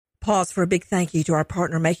Pause for a big thank you to our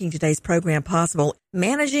partner making today's program possible.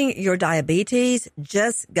 Managing your diabetes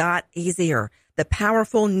just got easier. The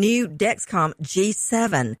powerful new Dexcom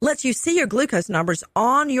G7 lets you see your glucose numbers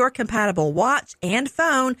on your compatible watch and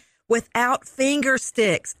phone without finger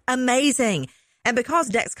sticks. Amazing. And because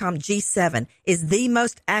Dexcom G7 is the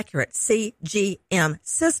most accurate CGM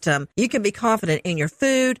system, you can be confident in your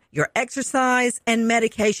food, your exercise, and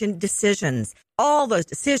medication decisions. All those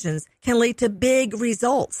decisions can lead to big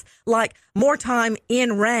results, like more time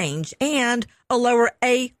in range and a lower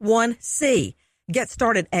A1C. Get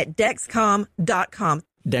started at Dexcom.com.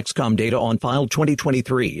 Dexcom data on file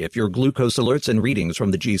 2023. If your glucose alerts and readings from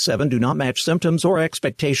the G7 do not match symptoms or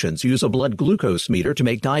expectations, use a blood glucose meter to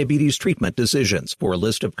make diabetes treatment decisions. For a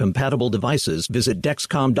list of compatible devices, visit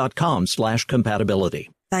Dexcom.com/compatibility.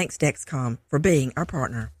 Thanks, Dexcom, for being our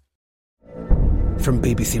partner. From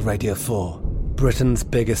BBC Radio 4, Britain's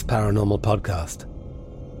biggest paranormal podcast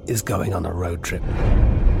is going on a road trip.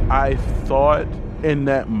 I thought in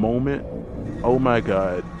that moment, oh my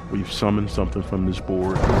God, we've summoned something from this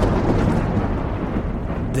board.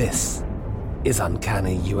 This is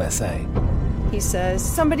Uncanny USA. He says,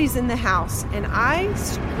 somebody's in the house, and I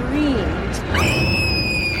screamed.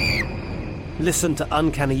 Listen to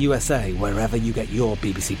Uncanny USA wherever you get your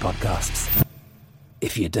BBC podcasts,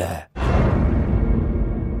 if you dare.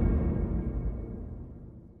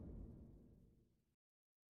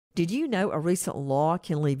 Did you know a recent law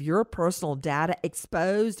can leave your personal data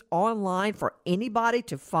exposed online for anybody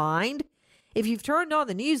to find? If you've turned on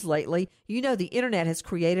the news lately, you know the internet has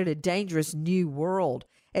created a dangerous new world.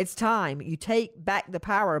 It's time you take back the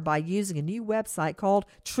power by using a new website called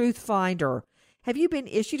Truth Finder. Have you been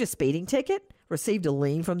issued a speeding ticket? Received a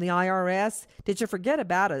lien from the IRS? Did you forget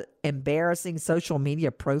about an embarrassing social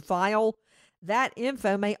media profile? That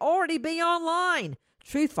info may already be online.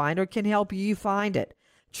 Truth Finder can help you find it.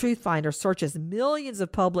 Truth Finder searches millions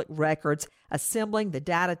of public records, assembling the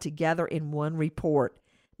data together in one report.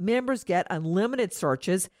 Members get unlimited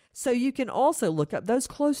searches, so you can also look up those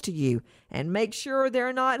close to you and make sure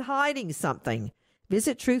they're not hiding something.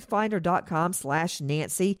 Visit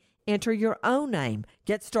truthfinder.com/Nancy. Enter your own name.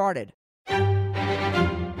 Get started.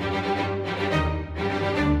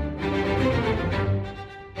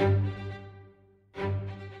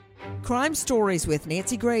 Crime Stories with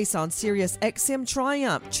Nancy Grace on Sirius XM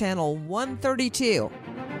Triumph, Channel 132.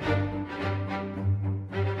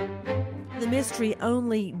 The mystery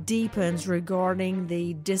only deepens regarding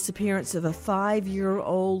the disappearance of a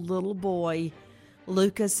 5-year-old little boy,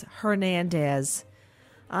 Lucas Hernandez.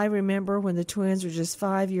 I remember when the twins were just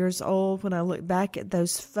 5 years old. When I look back at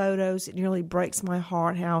those photos, it nearly breaks my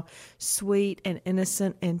heart how sweet and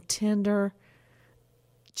innocent and tender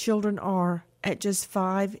children are at just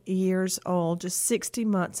 5 years old, just 60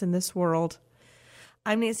 months in this world.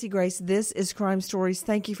 I'm Nancy Grace. This is Crime Stories.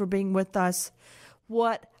 Thank you for being with us.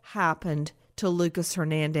 What happened to Lucas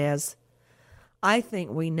Hernandez? I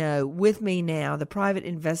think we know. With me now, the private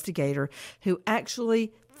investigator who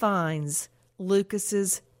actually finds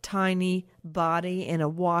Lucas's tiny body in a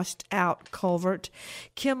washed-out culvert.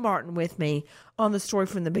 Kim Martin with me on the story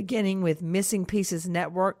from the beginning with Missing Pieces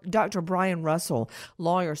Network. Dr. Brian Russell,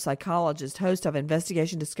 lawyer, psychologist, host of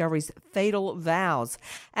Investigation Discovery's Fatal Vows.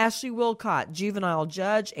 Ashley Wilcott, juvenile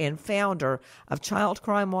judge and founder of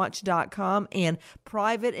ChildCrimeWatch.com, and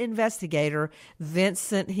private investigator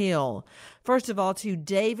Vincent Hill. First of all, to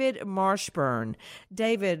David Marshburn.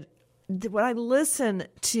 David, when I listen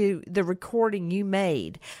to the recording you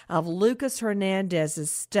made of Lucas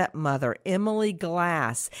Hernandez's stepmother, Emily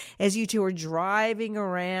Glass, as you two are driving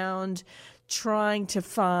around trying to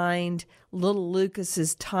find little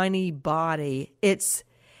Lucas's tiny body, it's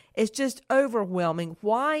just overwhelming.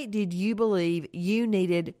 Why did you believe you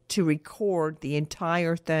needed to record the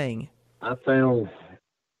entire thing? I found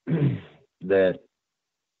that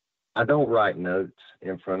I don't write notes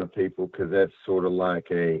in front of people because that's sort of like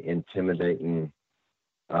a intimidating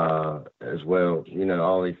as well. You know,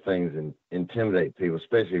 all these things intimidate people,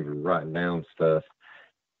 especially if you're writing down stuff.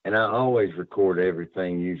 And I always record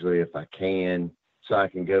everything, usually if I can, so I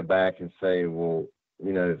can go back and say, well,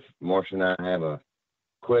 you know, if Marcia and I have a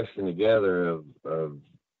question together of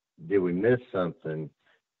did we miss something?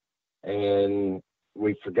 And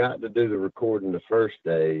we forgot to do the recording the first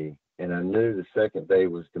day. And I knew the second day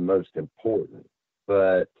was the most important,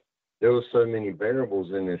 but there were so many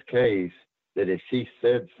variables in this case that if she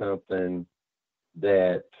said something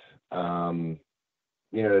that,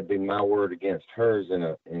 you know, it'd be my word against hers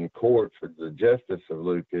in court for the justice of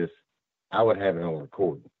Lucas, I would have it on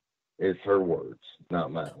recording. It's her words,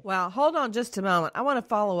 not mine. Well, hold on just a moment. I want to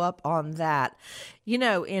follow up on that. You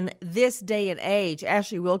know, in this day and age,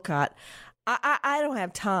 Ashley Wilcott, I don't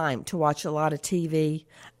have time to watch a lot of TV,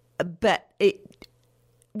 but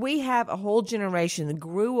we have a whole generation that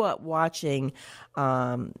grew up watching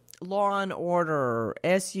Law and Order,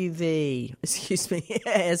 SVU.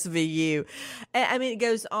 I mean, it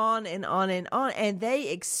goes on and on and on. And they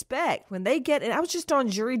expect when they get, and I was just on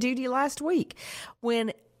jury duty last week,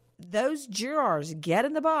 when those jurors get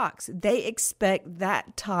in the box, they expect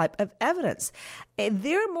that type of evidence. And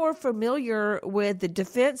they're more familiar with the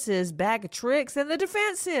defense's bag of tricks than the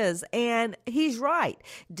defense is. And he's right.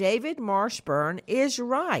 David Marshburn is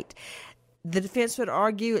right. The defense would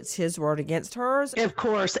argue it's his word against hers. Of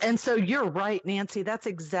course. And so you're right, Nancy. That's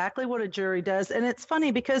exactly what a jury does. And it's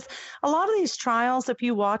funny because a lot of these trials, if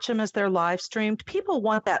you watch them as they're live streamed, people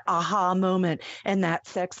want that aha moment and that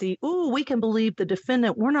sexy, ooh, we can believe the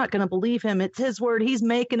defendant. We're not going to believe him. It's his word. He's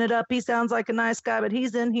making it up. He sounds like a nice guy, but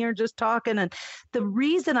he's in here just talking. And the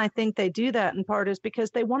reason I think they do that in part is because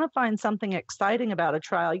they want to find something exciting about a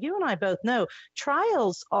trial. You and I both know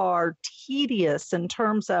trials are tedious in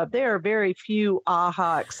terms of there are very few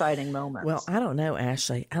aha exciting moments. Well, I don't know,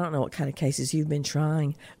 Ashley. I don't know what kind of cases you've been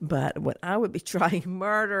trying, but when I would be trying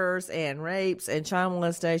murders and rapes and child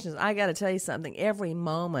molestations, I got to tell you something. Every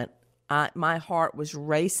moment, my heart was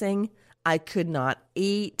racing. I could not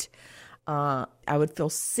eat. I would feel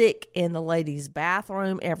sick in the ladies'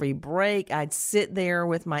 bathroom every break. I'd sit there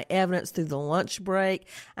with my evidence through the lunch break.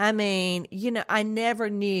 I mean, you know, I never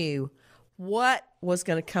knew what was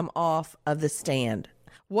going to come off of the stand.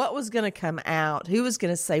 What was going to come out, who was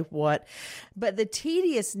going to say what. But the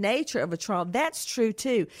tedious nature of a trial, that's true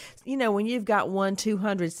too. You know, when you've got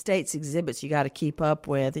 200 states exhibits you got to keep up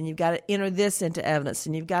with, and you've got to enter this into evidence,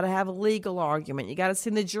 and you've got to have a legal argument, you got to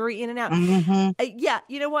send the jury in and out. Yeah,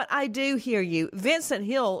 you know what? I do hear you. Vincent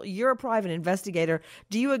Hill, you're a private investigator.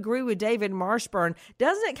 Do you agree with David Marshburn?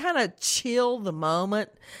 Doesn't it kind of chill the moment?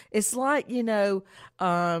 It's like, you know,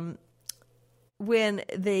 when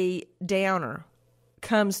the downer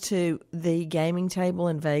comes to the gaming table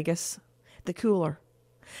in Vegas, the cooler,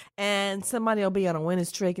 and somebody will be on a winning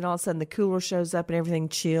streak, and all of a sudden the cooler shows up and everything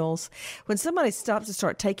chills. When somebody stops to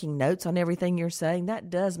start taking notes on everything you're saying, that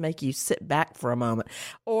does make you sit back for a moment.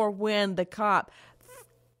 Or when the cop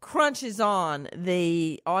crunches on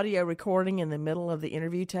the audio recording in the middle of the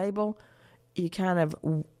interview table, you kind of,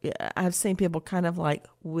 I've seen people kind of like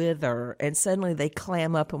wither, and suddenly they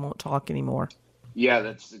clam up and won't talk anymore. Yeah,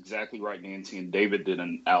 that's exactly right, Nancy. And David did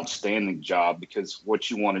an outstanding job, because what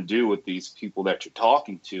you want to do with these people that you're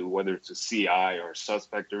talking to, whether it's a CI or a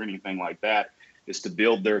suspect or anything like that, is to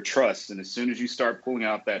build their trust. And as soon as you start pulling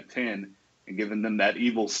out that pen and giving them that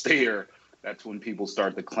evil stare, that's when people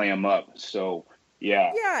start to clam up. So,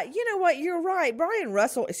 yeah. Yeah, you know what? You're right.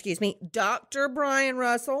 Dr. Brian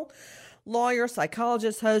Russell, lawyer,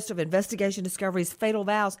 psychologist, host of Investigation Discovery's Fatal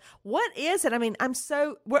Vows. What is it? I mean,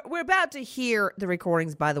 we're about to hear the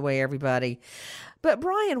recordings, by the way, everybody. But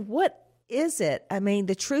Brian, what is it? I mean,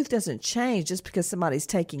 the truth doesn't change just because somebody's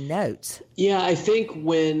taking notes. Yeah, I think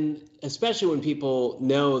especially when people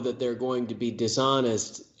know that they're going to be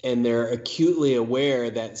dishonest, and they're acutely aware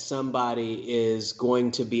that somebody is going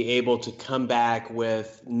to be able to come back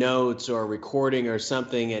with notes or a recording or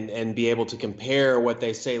something and be able to compare what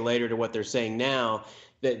they say later to what they're saying now,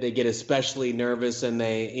 that they get especially nervous. And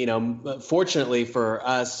they, you know, fortunately for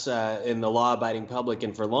us in the law-abiding public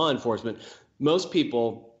and for law enforcement, most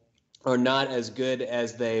people are not as good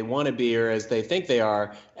as they want to be or as they think they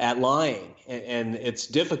are at lying. And it's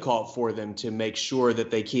difficult for them to make sure that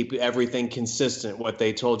they keep everything consistent. What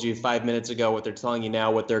they told you 5 minutes ago, what they're telling you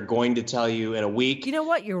now, what they're going to tell you in a week. You know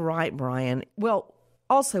what? You're right, Brian. Well,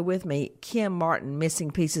 also with me, Kim Martin,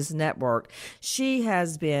 Missing Pieces Network. She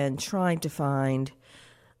has been trying to find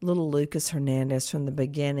little Lucas Hernandez from the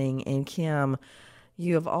beginning. And Kim,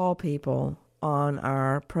 you of all people on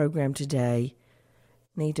our program today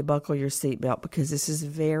need to buckle your seatbelt, because this is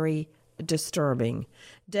very disturbing.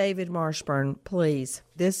 David Marshburn, please.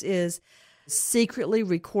 This is secretly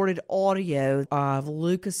recorded audio of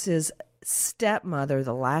Lucas's stepmother,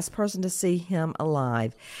 the last person to see him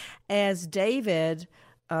alive. As David,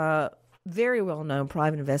 very well-known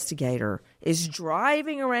private investigator, is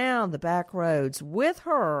driving around the back roads with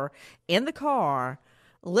her in the car,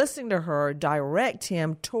 listening to her direct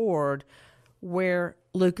him toward where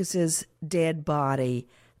Lucas's dead body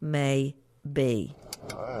may be.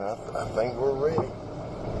 All right, I think we're ready.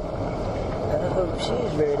 I hope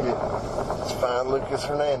she's ready. Let's find Lucas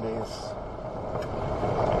Hernandez.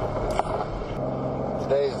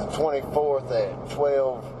 Today's the 24th at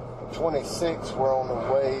 12 26, we're on the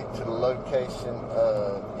way to the location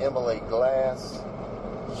of Emily Glass.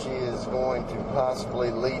 She is going to possibly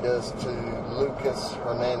lead us to Lucas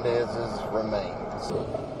Hernandez's remains.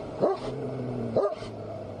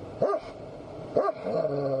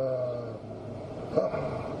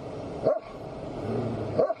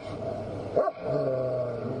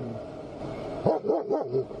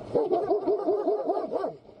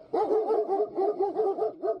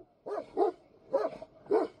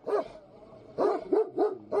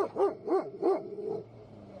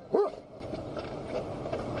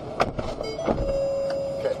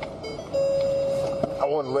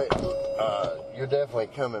 You're definitely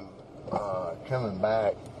coming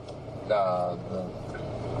back,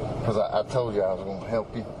 because I told you I was going to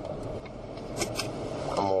help you.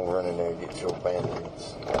 I'm going to run in there and get your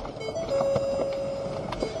Band-Aids.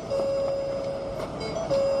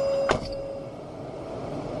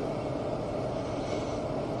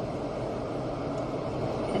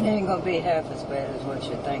 It ain't going to be half as bad as what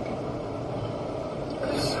you're thinking.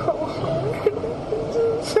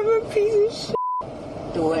 I'm a piece of shit.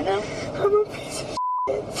 Do what now? I'm a piece of shit.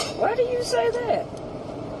 Why do you say that?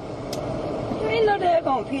 You ain't no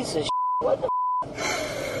daggone piece of shit. What the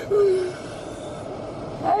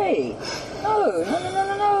Hey,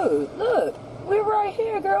 no. Look, we're right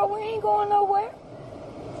here, girl. We ain't going nowhere.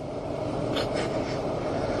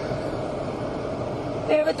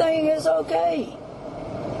 Everything is okay.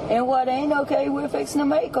 And what ain't okay, we're fixing to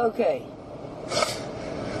make okay.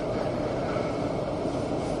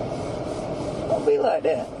 Don't be like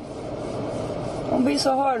that. Don't be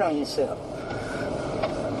so hard on yourself.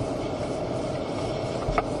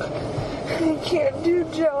 I can't do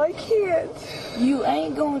jail. I can't. You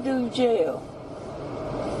ain't gonna do jail.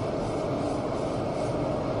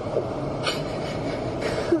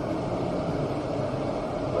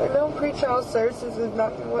 I know pretrial services is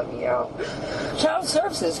not going to let me out. Child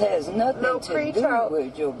services has nothing to do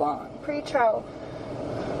with your bond. Pretrial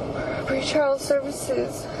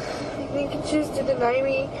services. They can choose to deny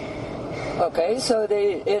me. Okay, so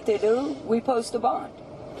if they do, we post a bond.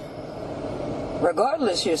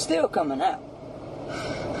 Regardless, you're still coming out.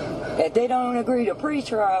 If they don't agree to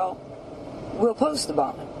pretrial, we'll post the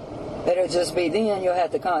bond. It'll just be then you'll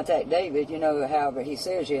have to contact David, however he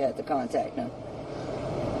says you have to contact him.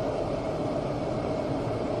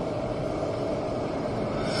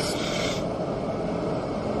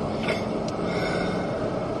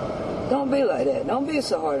 Don't be like that. Don't be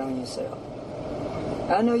so hard on yourself.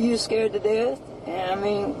 I know you're scared to death, and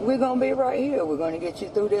we're going to be right here. We're going to get you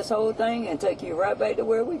through this whole thing and take you right back to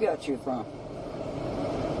where we got you from.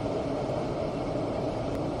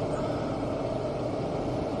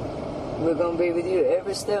 We're going to be with you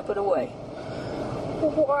every step of the way.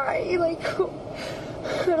 Why? I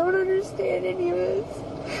don't understand any of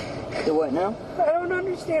this. Do what now? I don't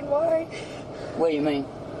understand why. What do you mean?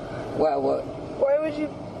 Why what? Why would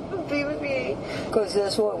you be with me? Because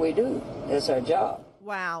that's what we do. That's our job.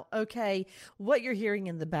 Wow. Okay. What you're hearing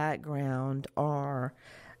in the background are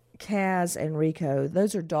Kaz and Rico.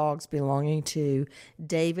 Those are dogs belonging to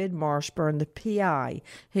David Marshburn, the PI,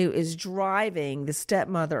 who is driving the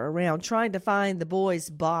stepmother around trying to find the boy's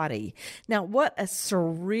body. Now, what a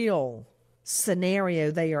surreal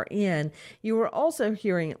scenario they are in. You were also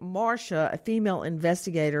hearing Marcia, a female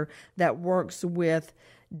investigator that works with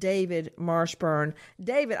David Marshburn.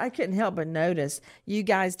 David, I couldn't help but notice you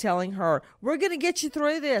guys telling her, we're going to get you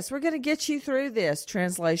through this. We're going to get you through this.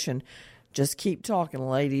 Translation, just keep talking,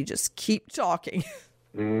 lady. Just keep talking.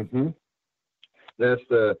 Mm-hmm. That's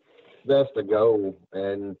the goal.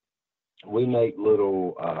 And we make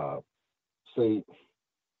little, we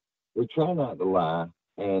try not to lie.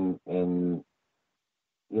 And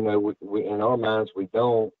we in our minds, we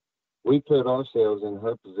don't. We put ourselves in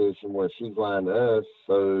her position where she's lying to us.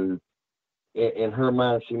 So in her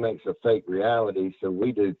mind, she makes a fake reality. So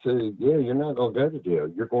we do too. Yeah, you're not going to go to jail.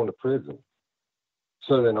 You're going to prison.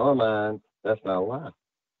 So in our mind, that's not a lie.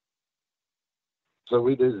 So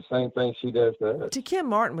we do the same thing she does to us. To Kim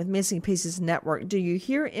Martin with Missing Pieces Network, do you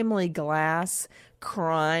hear Emily Glass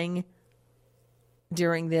crying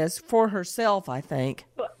during this for herself, I think?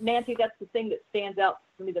 Nancy, that's the thing that stands out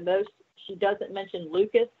for me the most. She doesn't mention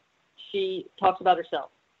Lucas. She talks about herself.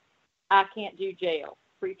 I can't do jail.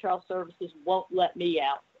 Pretrial services won't let me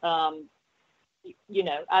out.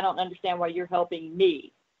 I don't understand why you're helping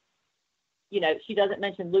me. She doesn't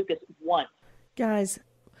mention Lucas once. Guys,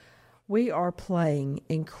 we are playing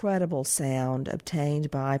incredible sound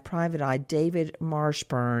obtained by Private Eye David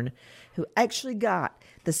Marshburn, who actually got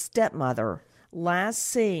the stepmother last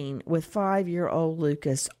seen with 5-year-old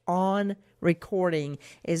Lucas on recording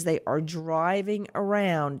as they are driving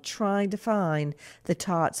around trying to find the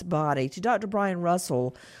Tot's body. To Dr. Brian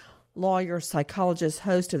Russell, lawyer, psychologist,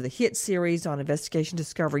 host of the hit series on Investigation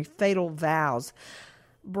Discovery, Fatal Vows.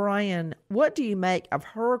 Brian, what do you make of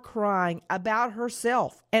her crying about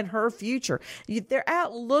herself and her future? They're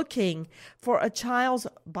out looking for a child's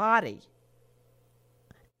body,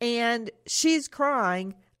 and she's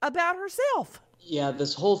crying about herself. Yeah,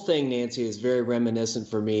 this whole thing, Nancy, is very reminiscent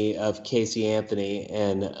for me of Casey Anthony.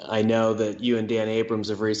 And I know that you and Dan Abrams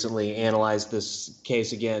have recently analyzed this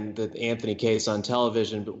case again, the Anthony case on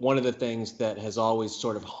television. But one of the things that has always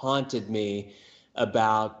sort of haunted me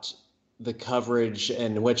about the coverage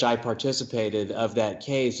in which I participated of that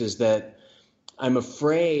case is that I'm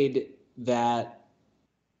afraid that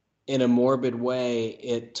in a morbid way,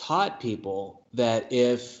 it taught people that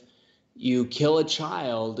if you kill a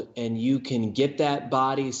child and you can get that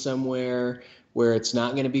body somewhere where it's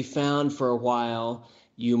not going to be found for a while,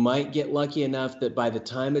 you might get lucky enough that by the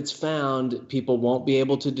time it's found, people won't be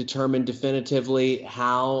able to determine definitively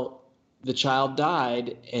how the child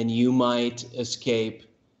died, and you might escape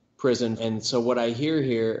prison. And so what I hear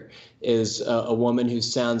here is a woman who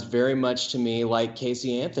sounds very much to me like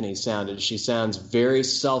Casey Anthony sounded. She sounds very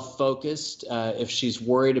self-focused. If she's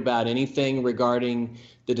worried about anything regarding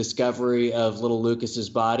the discovery of little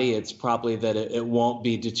Lucas's body, it's probably that it won't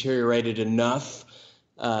be deteriorated enough.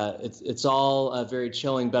 It's all very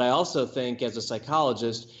chilling. But I also think, as a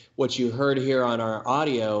psychologist, what you heard here on our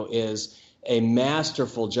audio is a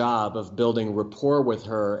masterful job of building rapport with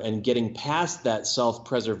her and getting past that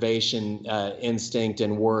self-preservation instinct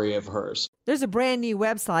and worry of hers. There's a brand new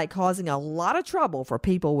website causing a lot of trouble for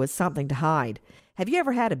people with something to hide. Have you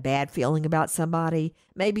ever had a bad feeling about somebody?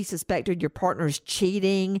 Maybe suspected your partner's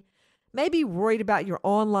cheating? Maybe worried about your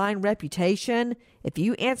online reputation? If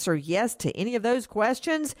you answer yes to any of those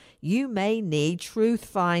questions, you may need Truth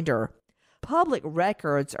Finder. Public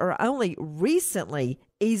records are only recently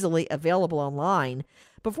easily available online.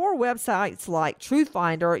 Before websites like Truth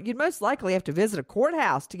Finder, you'd most likely have to visit a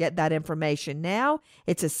courthouse to get that information. Now,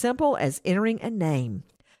 it's as simple as entering a name.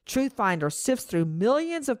 Truth Finder sifts through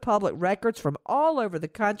millions of public records from all over the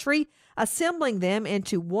country, assembling them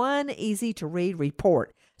into one easy-to-read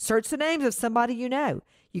report. Search the names of somebody you know.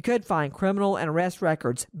 You could find criminal and arrest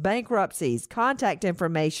records, bankruptcies, contact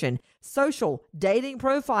information, social, dating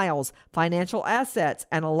profiles, financial assets,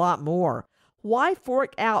 and a lot more. Why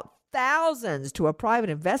fork out thousands to a private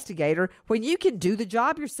investigator when you can do the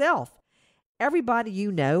job yourself? Everybody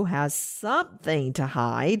you know has something to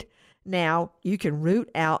hide. Now you can root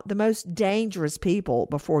out the most dangerous people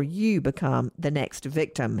before you become the next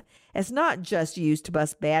victim. It's not just used to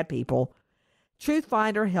bust bad people. Truth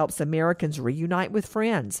Finder helps Americans reunite with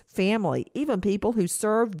friends, family, even people who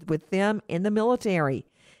served with them in the military.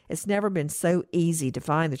 It's never been so easy to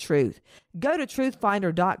find the truth. Go to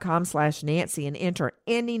truthfinder.com/Nancy and enter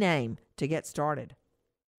any name to get started.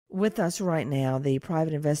 With us right now, the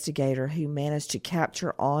private investigator who managed to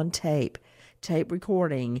capture on tape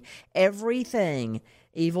recording, everything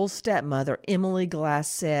evil stepmother Emily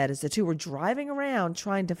Glass said as the two were driving around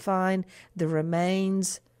trying to find the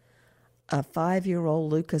remains of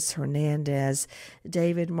 5-year-old Lucas Hernandez.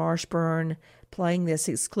 David Marshburn playing this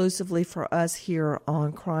exclusively for us here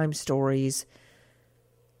on Crime Stories.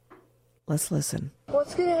 Let's listen.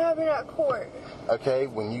 What's going to happen at court? Okay,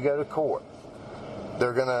 when you go to court,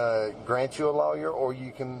 they're going to grant you a lawyer or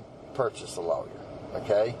you can purchase a lawyer.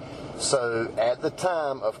 Okay? So at the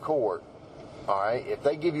time of court, all right, if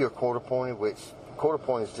they give you a court appointed, which court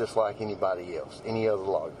appointed is just like anybody else, any other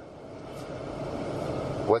lawyer.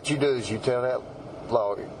 What you do is you tell that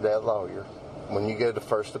lawyer, when you go to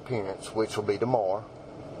first appearance, which will be tomorrow,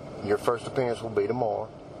 your first appearance will be tomorrow,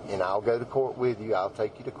 and I'll go to court with you. I'll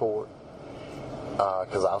take you to court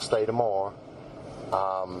because I'll stay tomorrow.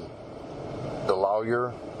 The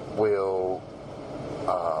lawyer will,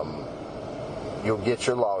 you'll get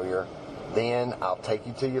your lawyer. Then I'll take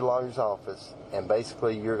you to your lawyer's office, and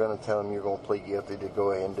basically you're going to tell him you're going to plead guilty to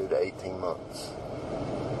go ahead and do the 18 months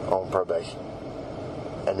on probation.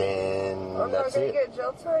 And then I'm that's not going it. to get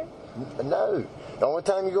jail time? No. The only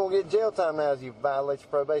time you're going to get jail time now is you violate your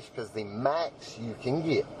probation, because the max you can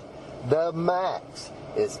get, the max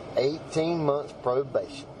is 18 months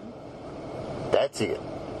probation. That's it.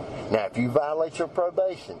 Now, if you violate your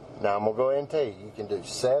probation, now I'm going to go ahead and tell you, you can do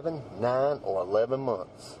 7, 9, or 11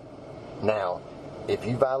 months. Now, if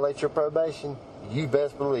you violate your probation, you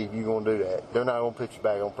best believe you're going to do that. They're not going to put you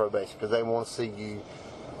back on probation because they want to see you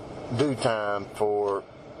do time for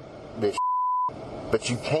this. But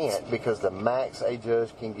you can't, because the max a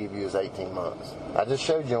judge can give you is 18 months. I just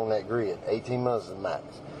showed you on that grid. 18 months is the max.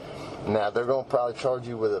 Now, they're going to probably charge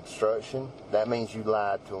you with obstruction. That means you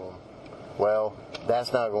lied to them. Well,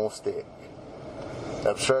 that's not going to stick.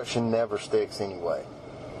 Obstruction never sticks anyway.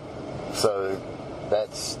 So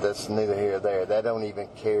that's neither here nor there. They don't even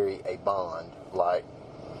carry a bond. Like,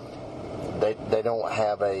 they don't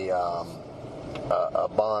have a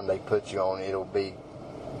bond they put you on. It'll be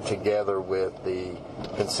together with the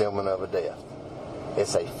concealment of a death.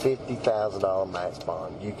 It's a $50,000 max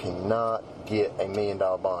bond. You cannot get $1 million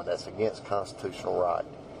bond. That's against constitutional right.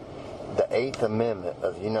 The 8th Amendment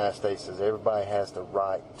of the United States says everybody has the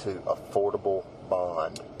right to affordable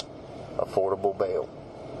bond, affordable bail.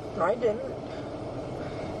 I didn't.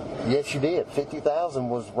 Yes, you did. $50,000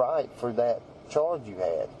 was right for that charge you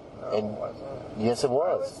had. No, and it wasn't. Yes, it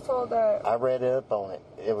was. I was told that. I read it up on it.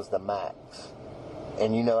 It was the max.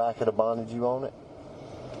 And you know I could have bonded you on it?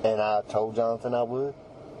 And I told Jonathan I would.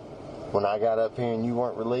 When I got up here and you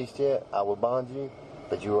weren't released yet, I would bond you,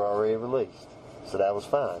 but you were already released. So that was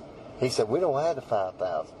fine. He said, we don't have the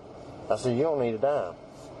 $5,000. I said, you don't need a dime.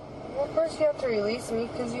 Well, first you have to release me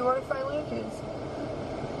because you want to find Lucas.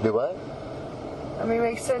 Do what? I mean, it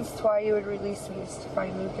makes sense why you would release me is to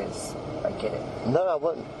find Lucas. I get it. No, I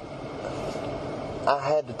wouldn't. I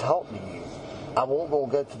had to talk to you. I won't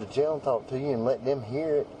go to the jail and talk to you and let them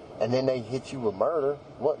hear it, and then they hit you with murder.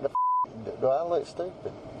 What the do I look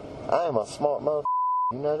stupid? I am a smart motherfucker.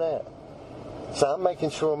 You know that. So I'm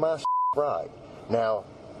making sure my right. Now,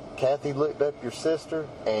 Kathy looked up your sister,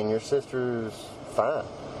 and your sister's fine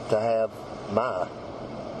to have Mia.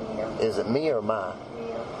 Is it Mia or Mia?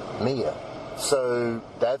 Mia. So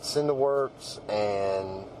that's in the works,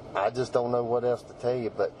 and I just don't know what else to tell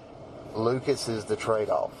you, but Lucas is the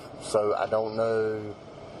trade-off. So I don't know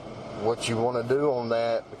what you want to do on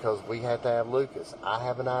that, because we have to have Lucas. I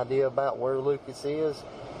have an idea about where Lucas is,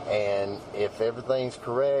 and if everything's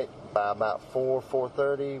correct, by about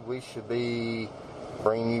 4:30, we should be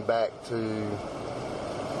bringing you back.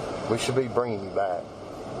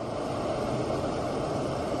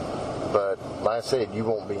 But like I said, you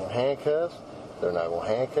won't be in handcuffs. They're not going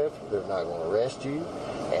to handcuff you. They're not going to arrest you.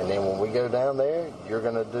 And then when we go down there, you're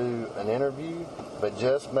going to do an interview. But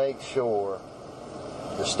just make sure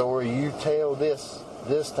the story you tell this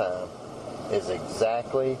time is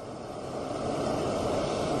exactly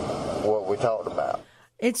what we talked about.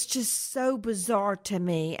 It's just so bizarre to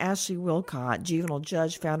me, Ashley Wilcott, juvenile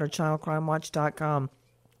judge, founder, childcrimewatch.com,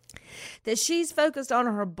 that she's focused on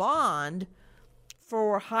her bond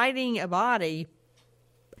for hiding a body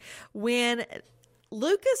when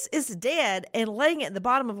Lucas is dead and laying at the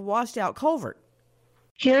bottom of a washed out culvert.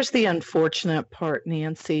 Here's the unfortunate part,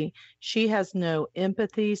 Nancy. She has no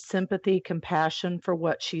empathy, sympathy, compassion for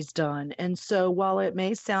what she's done. And so while it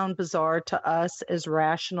may sound bizarre to us as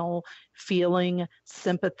rational, feeling,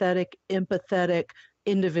 sympathetic, empathetic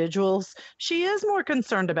individuals, she is more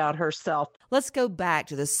concerned about herself. Let's go back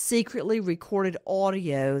to the secretly recorded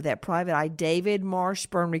audio that Private Eye David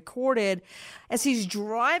Marshburn recorded as he's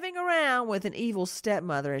driving around with an evil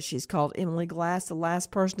stepmother, as she's called, Emily Glass, the last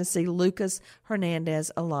person to see Lucas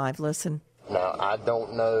Hernandez alive. Listen. Now, I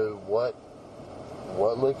don't know what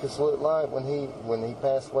Lucas looked like when he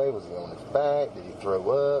passed away. Was he on his back? Did he throw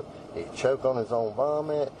up? Did he choke on his own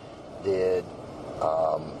vomit?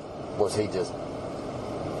 Was he just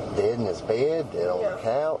dead in his bed? Dead on the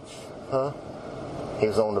couch? Huh? He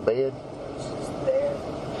was on the bed? Just there.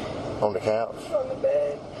 On the couch? On the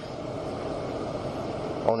bed.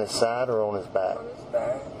 On his side or on his back? On his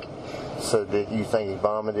back. So did you think he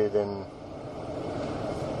vomited and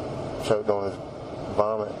choked on his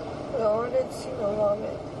vomit? No, I didn't see no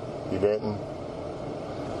vomit. You didn't?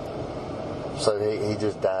 So he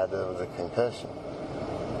just died of a concussion.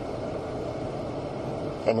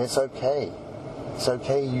 And it's okay. It's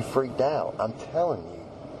okay you freaked out. I'm telling you.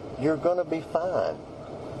 You're going to be fine.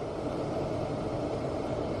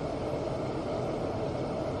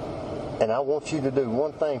 And I want you to do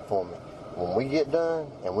one thing for me. When we get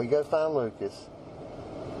done and we go find Lucas,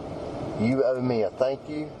 you owe me a thank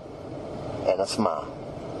you and a smile.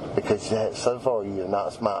 Because so far you have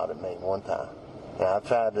not smiled at me one time. And I've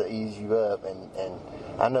tried to ease you up, and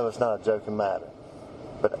I know it's not a joking matter,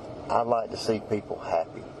 but I'd like to see people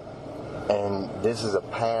happy. And this is a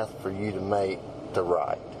path for you to make to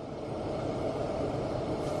right.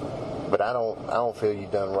 But I don't feel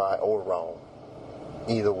you've done right or wrong,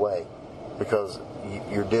 either way, because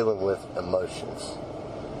you're dealing with emotions.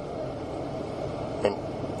 And,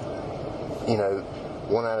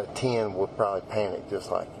 1 out of 10 would probably panic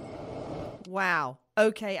just like you. Wow.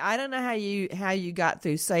 Okay, I don't know how you got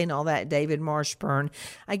through saying all that, David Marshburn.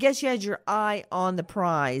 I guess you had your eye on the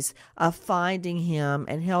prize of finding him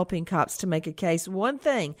and helping cops to make a case. One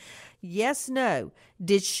thing, yes, no.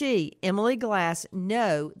 Did she, Emily Glass,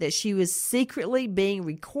 know that she was secretly being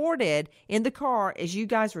recorded in the car as you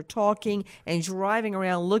guys were talking and driving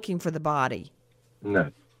around looking for the body? No.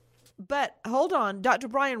 But hold on, Dr.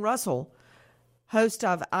 Brian Russell, host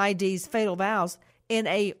of ID's Fatal Vows, in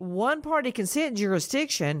a one-party consent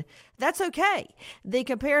jurisdiction, that's okay. The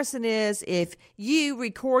comparison is if you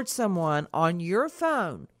record someone on your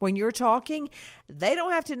phone when you're talking, they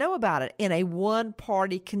don't have to know about it in a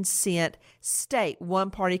one-party consent state. One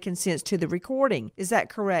party consents to the recording. Is that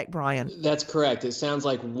correct, Brian? That's correct. It sounds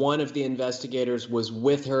like one of the investigators was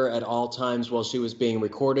with her at all times while she was being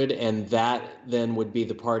recorded, and that then would be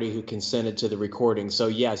the party who consented to the recording. So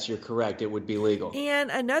yes, you're correct. It would be legal. And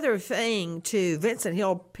another thing to Vincent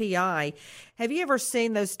Hill, PI, have you ever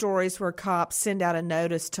seen those stories where cops send out a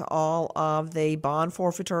notice to all of the bond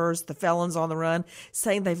forfeiters, the felons on the run,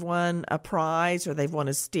 saying they've won a prize or they've won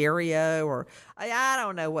a stereo or I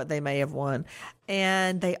don't know what they may have won,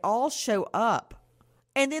 and they all show up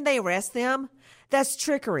and then they arrest them? That's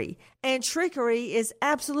trickery. And trickery is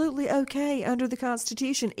absolutely okay under the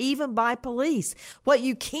Constitution, even by police. What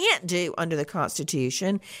you can't do under the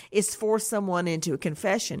Constitution is force someone into a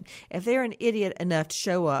confession. If they're an idiot enough to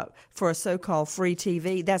show up for a so-called free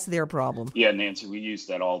TV, that's their problem. Yeah, Nancy, we used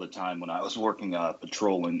that all the time when I was working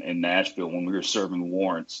patrol in Nashville when we were serving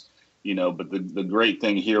warrants. But the great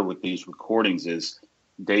thing here with these recordings is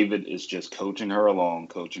David is just coaching her along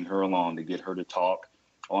to get her to talk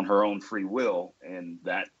on her own free will, and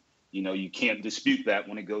that you can't dispute that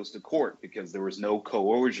when it goes to court because there was no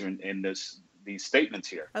coercion in these statements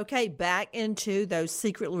here. Okay, back into those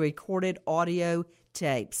secretly recorded audio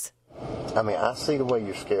tapes. I mean, I see the way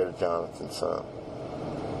you're scared of Jonathan, son.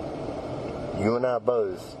 You and I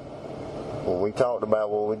both, when we talked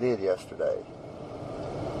about what we did yesterday,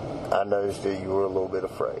 I noticed that you were a little bit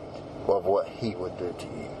afraid of what he would do to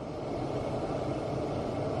you.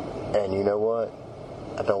 And you know what?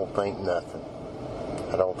 I don't think nothing.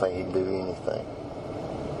 I don't think he'd do anything.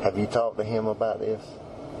 Have you talked to him about this?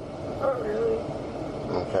 Not really.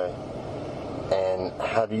 Okay. And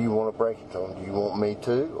how do you want to break it to him? Do you want me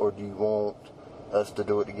to, or do you want us to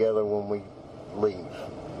do it together when we leave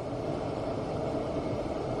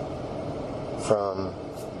from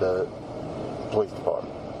the police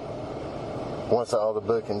department? Once all the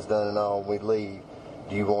booking's done and all, we leave,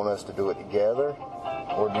 do you want us to do it together,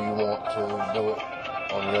 or do you want to do it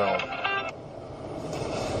on your own?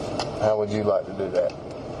 How would you like to do that?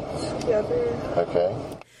 Together. Okay.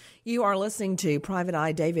 You are listening to Private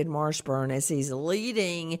Eye David Marshburn as he's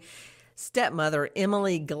leading stepmother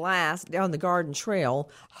Emily Glass down the garden trail,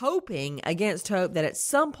 hoping against hope that at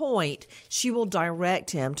some point she will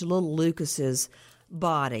direct him to little Lucas's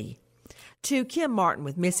body. To Kim Martin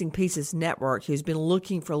with Missing Pieces Network, who's been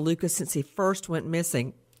looking for Lucas since he first went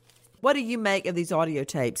missing. What do you make of these audio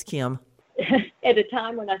tapes, Kim? At a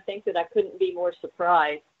time when I think that I couldn't be more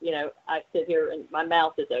surprised, I sit here and my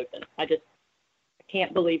mouth is open. I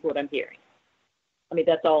can't believe what I'm hearing. I mean,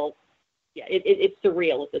 that's all. Yeah, it's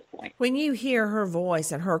surreal at this point. When you hear her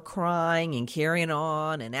voice and her crying and carrying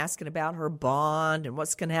on and asking about her bond and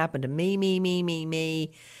what's going to happen to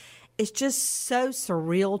me, it's just so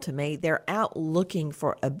surreal to me. They're out looking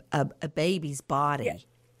for a baby's body. Yeah.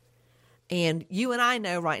 And you and I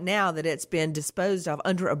know right now that it's been disposed of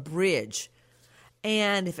under a bridge.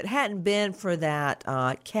 And if it hadn't been for that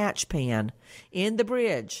catch pan in the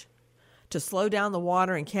bridge to slow down the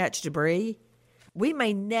water and catch debris, we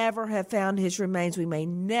may never have found his remains. We may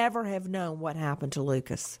never have known what happened to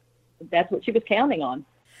Lucas. That's what she was counting on.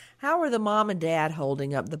 How are the mom and dad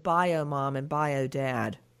holding up, the bio mom and bio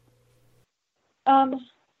dad? As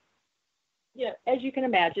you can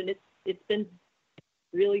imagine, it's been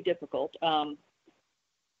really difficult. A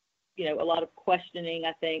lot of questioning,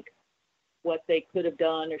 I think, what they could have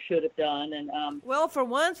done or should have done. And well, for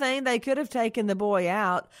one thing, they could have taken the boy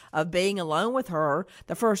out of being alone with her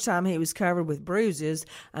the first time he was covered with bruises.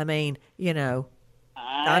 I mean,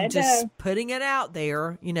 I'm just putting it out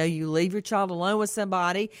there. You leave your child alone with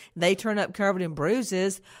somebody, they turn up covered in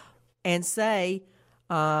bruises and say,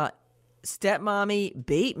 stepmommy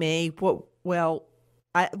beat me. Well,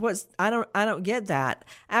 I don't get that.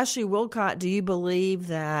 Ashley Wilcott, do you believe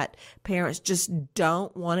that parents just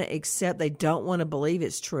don't want to accept, they don't want to believe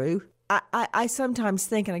it's true? I sometimes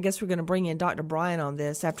think, and I guess we're going to bring in Dr. Brian on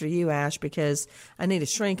this after you, Ash, because I need a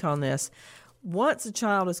shrink on this. Once a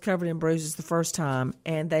child is covered in bruises the first time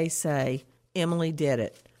and they say, Emily did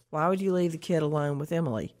it, why would you leave the kid alone with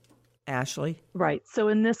Emily? Ashley. Right. So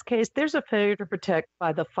in this case, there's a failure to protect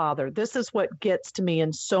by the father. This is what gets to me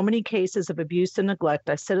in so many cases of abuse and neglect.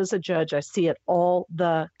 I sit as a judge. I see it all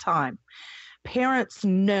the time. Parents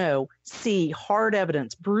see hard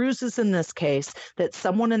evidence, bruises in this case, that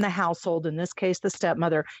someone in the household, in this case, the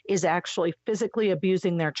stepmother, is actually physically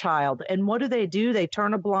abusing their child. And what do? They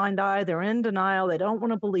turn a blind eye. They're in denial. They don't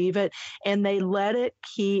want to believe it. And they let it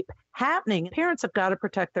keep happening. Parents have got to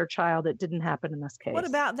protect their child. It didn't happen in this case. What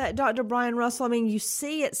about that, Dr. Brian Russell? I mean, you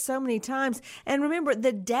see it so many times. And remember,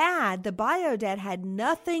 the bio dad, had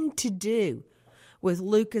nothing to do with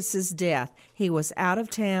Lucas's death. He was out of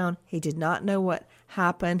town. He did not know what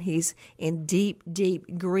happened. He's in deep,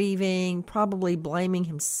 deep grieving, probably blaming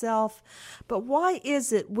himself. But why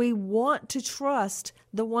is it we want to trust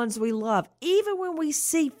the ones we love, even when we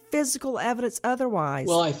see physical evidence otherwise?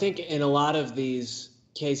 Well, I think in a lot of these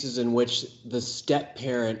cases in which the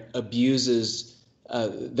step-parent abuses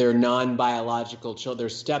their non-biological child, their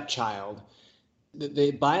stepchild,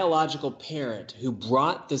 the biological parent who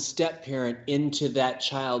brought the step-parent into that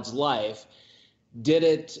child's life did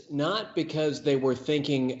it not because they were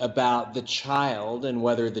thinking about the child and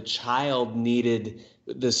whether the child needed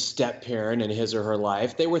the step-parent in his or her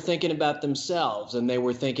life. They were thinking about themselves, and they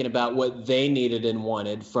were thinking about what they needed and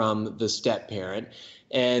wanted from the step-parent.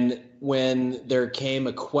 And when there came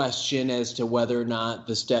a question as to whether or not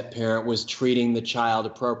the step-parent was treating the child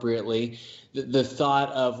appropriately, the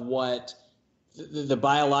thought of what the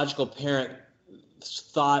biological parent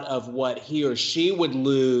thought of what he or she would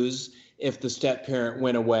lose if the step-parent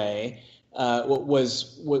went away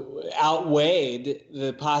outweighed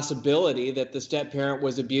the possibility that the step-parent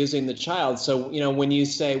was abusing the child. So, when you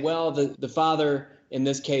say, well, the father in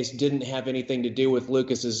this case didn't have anything to do with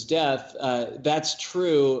Lucas's death, that's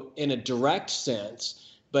true in a direct sense.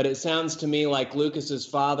 But it sounds to me like Lucas's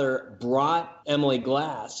father brought Emily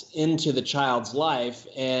Glass into the child's life,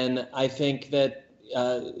 and I think that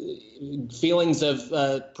feelings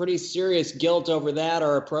of pretty serious guilt over that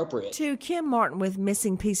are appropriate. To Kim Martin with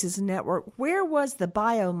Missing Pieces Network, where was the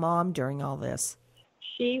bio mom during all this?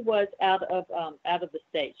 She was out of the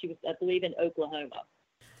state. She was, I believe, in Oklahoma.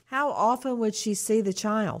 How often would she see the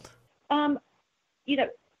child?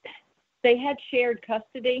 They had shared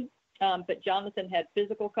custody. But Jonathan had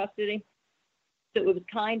physical custody. So it was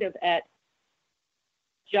kind of at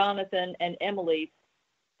Jonathan and Emily's,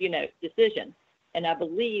 decision. And I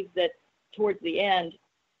believe that towards the end,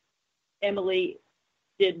 Emily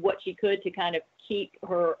did what she could to kind of keep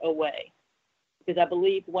her away. Because I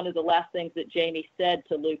believe one of the last things that Jamie said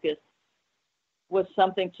to Lucas was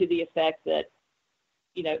something to the effect that,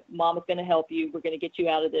 Mama's going to help you. We're going to get you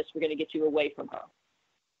out of this. We're going to get you away from her.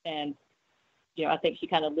 And I think she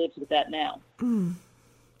kind of lives with that now.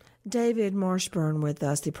 David Marshburn with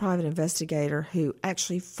us, the private investigator who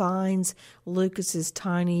actually finds Lucas's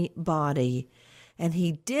tiny body. And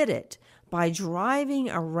he did it by driving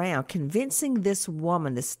around, convincing this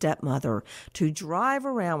woman, the stepmother, to drive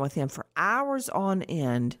around with him for hours on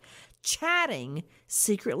end, chatting,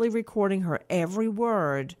 secretly recording her every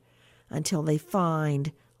word until they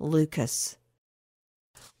find Lucas.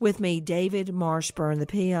 With me, David Marshburn, the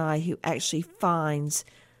PI who actually finds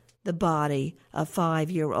the body of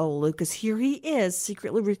 5-year-old Lucas. Here he is,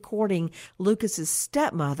 secretly recording Lucas's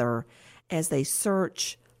stepmother as they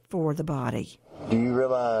search for the body. Do you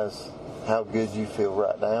realize how good you feel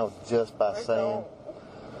right now just by saying?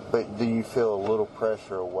 But do you feel a little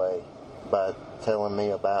pressure away by telling me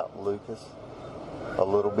about Lucas? A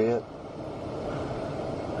little bit?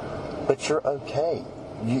 But you're okay.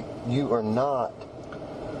 You are not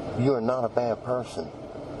a bad person.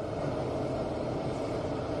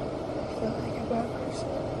 I feel like a bad person.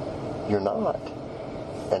 You're not.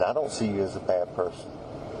 And I don't see you as a bad person.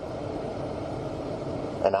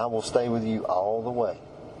 And I will stay with you all the way.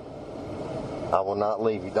 I will not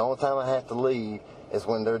leave you. The only time I have to leave is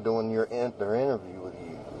when they're doing their interview with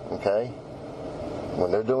you, okay?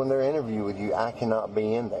 When they're doing their interview with you, I cannot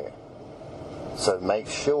be in there. So make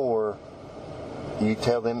sure you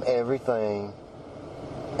tell them everything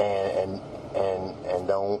and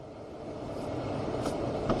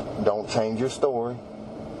don't change your story.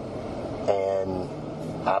 And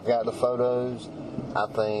I've got the photos. I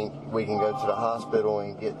think we can go to the hospital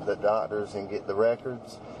and get the doctors and get the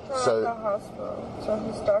records. So the hospital. So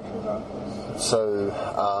his doctor's office.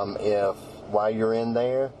 So if while you're in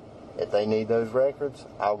there, if they need those records,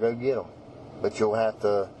 I'll go get them. But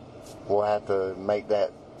we'll have to make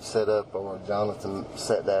that set up, or Jonathan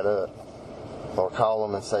set that up, or call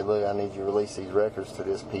them and say, look, I need you to release these records to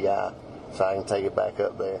this PI so I can take it back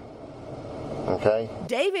up there. Okay?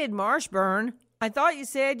 David Marshburn, I thought you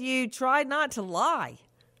said you tried not to lie.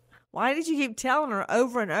 Why did you keep telling her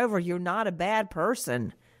over and over you're not a bad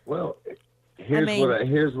person? Well,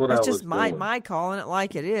 here's what that's I was just my doing. calling it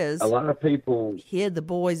like it is. A lot of people hid the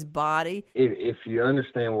boy's body. If you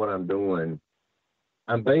understand what I'm doing,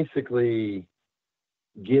 I'm basically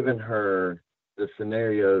giving her the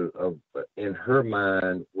scenario of, in her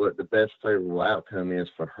mind, what the best favorable outcome is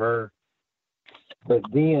for her. But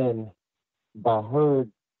then, by her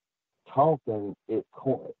talking, it's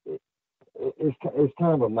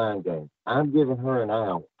kind of a mind game. I'm giving her an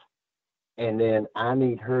out, and then I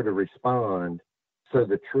need her to respond. So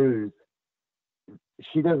the truth,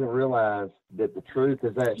 she doesn't realize that the truth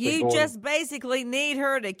is actually You just basically need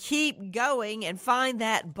her to keep going and find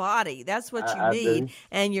that body. That's what you need. Do.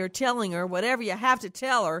 And you're telling her whatever you have to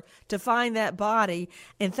tell her to find that body.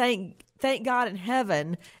 And thank God in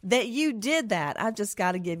heaven that you did that. I've just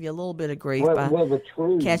got to give you a little bit of grief by the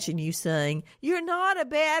truth, catching you saying, you're not a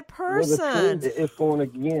bad person. Well, the truth is going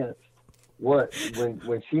against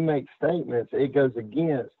when she makes statements, it goes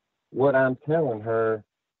against what I'm telling her.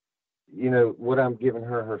 You know, what I'm giving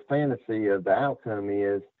her fantasy of the outcome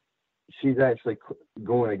is, she's actually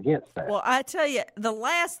going against that. Well, I tell you, the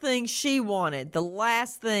last thing she wanted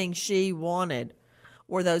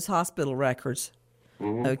were those hospital records,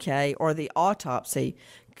 okay, or the autopsy.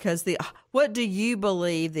 Because what do you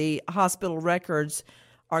believe the hospital records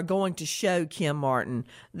are going to show, Kim Martin?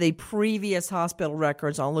 The previous hospital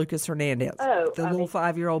records on Lucas Hernandez, the little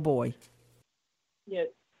 5-year-old boy. Yeah,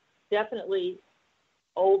 definitely.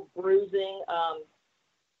 Old bruising,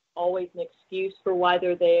 always an excuse for why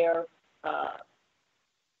they're there,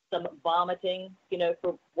 some vomiting,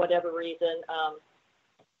 for whatever reason.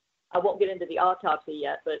 I won't get into the autopsy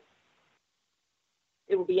yet, but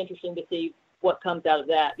it will be interesting to see what comes out of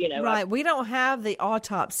that, Right. We don't have the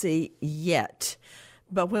autopsy yet,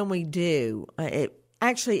 but when we do, it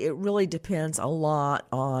really depends a lot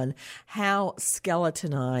on how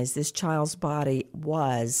skeletonized this child's body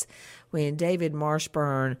was when David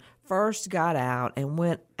Marshburn first got out and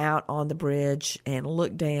went out on the bridge and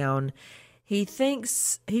looked down. He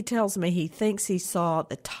tells me he thinks he saw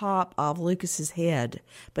the top of Lucas's head,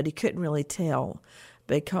 but he couldn't really tell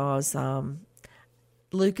because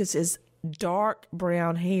Lucas's dark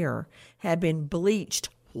brown hair had been bleached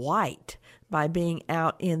white by being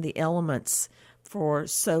out in the elements for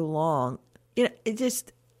so long. I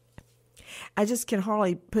just can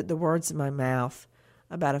hardly put the words in my mouth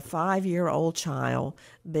about a 5-year-old child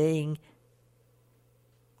being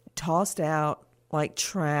tossed out like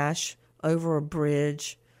trash over a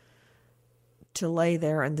bridge to lay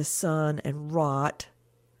there in the sun and rot,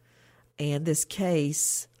 and this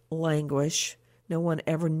case languish. No one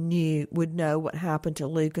ever would know what happened to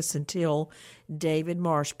Lucas until David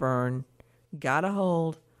Marshburn got a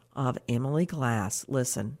hold of Emily Glass.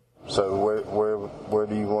 Listen. So where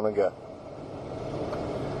do you want to go?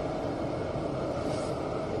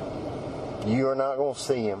 You are not going to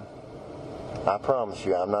see him. I promise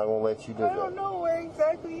you, I'm not going to let you do that. I don't know where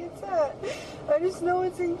exactly it's at. I just know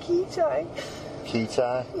it's in Keachai.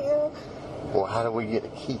 Keachai? Yeah. Well, how do we get to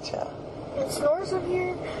Keachai? It's north of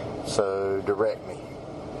here. So direct me.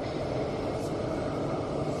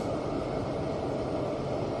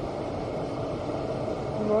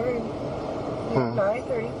 North.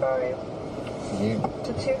 935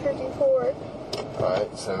 to 254. All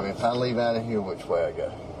right, so if I leave out of here, which way I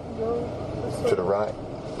go? Go to the right?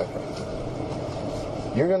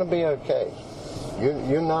 Okay. You're going to be okay.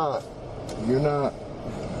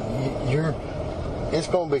 It's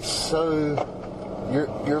going to be so,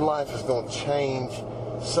 your life is going to change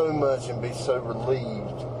so much and be so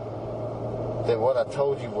relieved that what I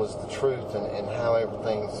told you was the truth and how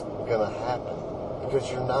everything's going to happen,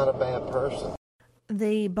 because you're not a bad person.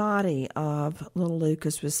 The body of little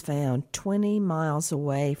Lucas was found 20 miles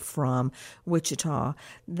away from Wichita.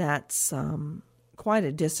 That's quite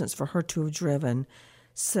a distance for her to have driven.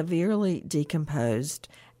 Severely decomposed.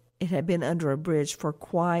 It had been under a bridge for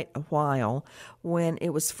quite a while. When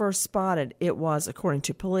it was first spotted, it was, according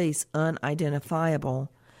to police, unidentifiable.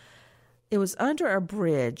 It was under a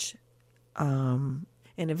bridge in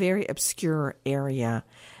a very obscure area.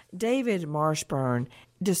 David Marshburn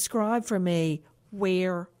described for me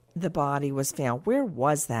where the body was found. Where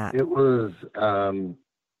was that? It was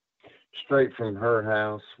straight from her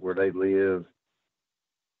house where they live,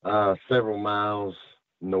 several miles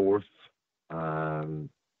north, and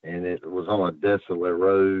it was on a desolate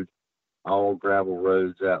road, all gravel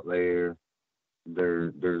roads out there.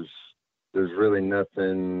 There's really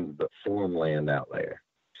nothing but farmland out there.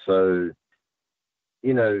 So,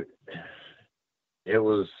 it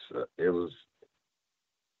was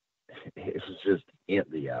just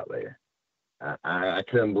empty out there. I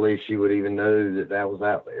couldn't believe she would even know that that was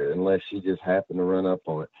out there unless she just happened to run up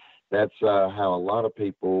on it. That's how a lot of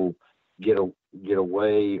people get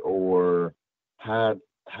away or hide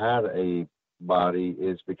a body,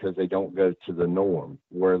 is because they don't go to the norm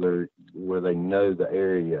where they know the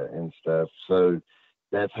area and stuff. So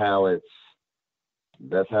that's how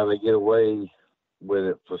they get away with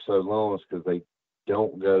it for so long, is because they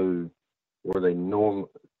don't go where they normally,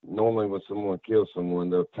 when someone kills someone,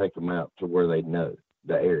 they'll take them out to where they know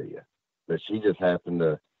the area. But she just happened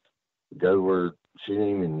to go where she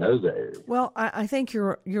didn't even know the area. Well, I think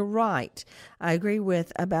you're right. I agree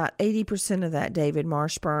with about 80% of that, David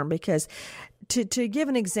Marshburn, because to give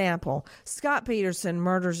an example, Scott Peterson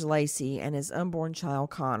murders Lacey and his unborn child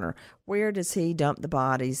Connor. Where does he dump the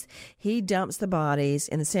bodies? He dumps the bodies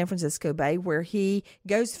in the San Francisco Bay where he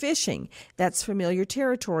goes fishing. That's familiar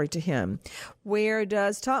territory to him. Where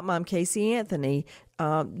does Top Mom Casey Anthony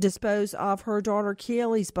dispose of her daughter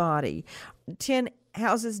Kelly's body? 10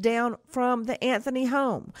 houses down from the Anthony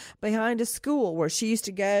home, behind a school where she used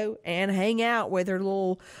to go and hang out with her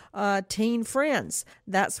little teen friends.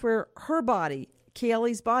 That's where her body,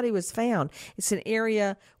 Kelly's body, was found. It's an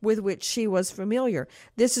area with which she was familiar.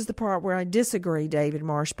 This is the part where I disagree, David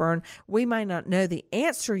Marshburn. We may not know the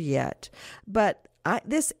answer yet, but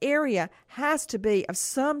this area has to be of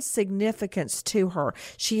some significance to her.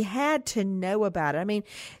 She had to know about it. I mean,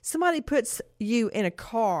 somebody puts you in a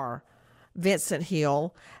car, Vincent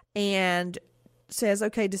Hill, and says,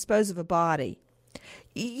 okay, dispose of a body.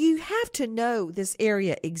 You have to know this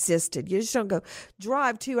area existed. You just don't go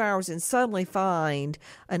drive 2 hours and suddenly find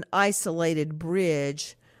an isolated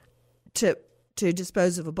bridge to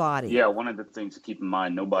dispose of a body. Yeah, one of the things to keep in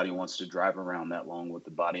mind, nobody wants to drive around that long with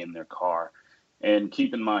the body in their car. And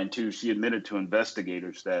keep in mind, too, she admitted to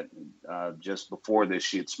investigators that just before this,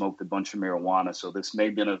 she had smoked a bunch of marijuana. So this may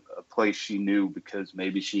have been a place she knew, because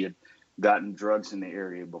maybe she had gotten drugs in the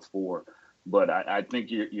area before. But I think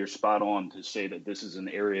you're spot on to say that this is an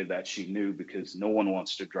area that she knew, because no one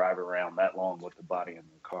wants to drive around that long with the body in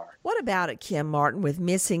their car. What about it, Kim Martin, with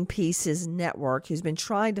Missing Pieces Network, who's been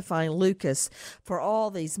trying to find Lucas for all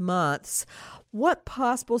these months? What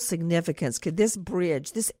possible significance could this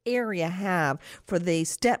bridge, this area, have for the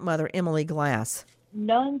stepmother, Emily Glass?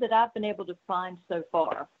 None that I've been able to find so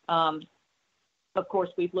far. Of course,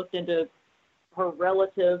 we've looked into her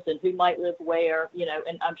relatives and who might live where,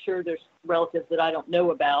 and I'm sure there's relatives that I don't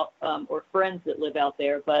know about, or friends that live out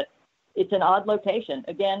there, but it's an odd location.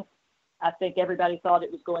 Again, I think everybody thought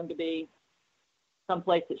it was going to be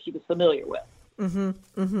someplace that she was familiar with.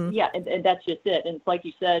 Mm-hmm. Mm-hmm. Yeah, and that's just it. And like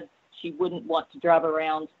you said, she wouldn't want to drive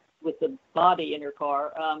around with the body in her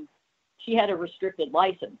car. She had a restricted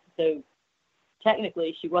license, so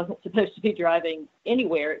technically she wasn't supposed to be driving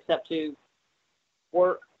anywhere except to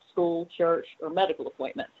work, school, church, or medical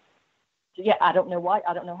appointments. So, yeah, I don't know why.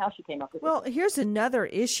 I don't know how she came up with it. Well, here's another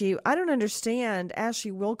issue. I don't understand.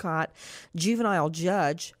 Ashley Wilcott, juvenile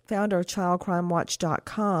judge, founder of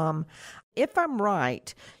ChildCrimeWatch.com. If I'm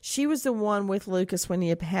right, she was the one with Lucas when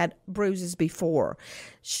he had bruises before.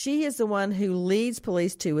 She is the one who leads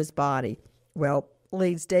police to his body. Well,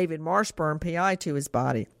 leads David Marshburn, PI, to his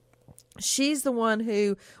body. She's the one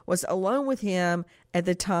who was alone with him at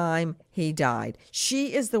the time he died.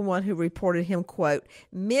 She is the one who reported him, quote,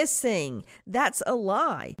 missing. That's a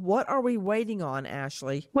lie. What are we waiting on,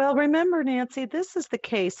 Ashley? Well, remember, Nancy, this is the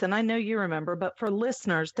case, and I know you remember, but for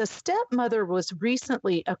listeners, the stepmother was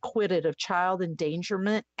recently acquitted of child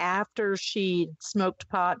endangerment after she smoked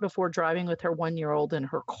pot before driving with her 1-year-old in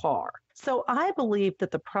her car. So I believe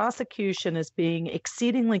that the prosecution is being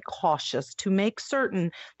exceedingly cautious to make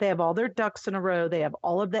certain they have all their ducks in a row, they have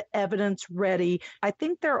all of the evidence ready. I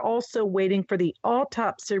think they're also waiting for the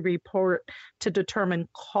autopsy report to determine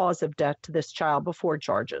cause of death to this child before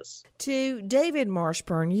charges. To David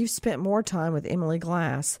Marshburn, you've spent more time with Emily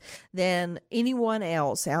Glass than anyone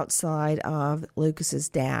else outside of Lucas's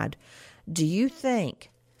dad. Do you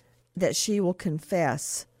think that she will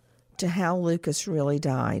confess to how Lucas really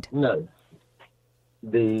died? No.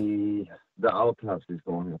 The autopsy is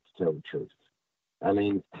going to have to tell the truth. I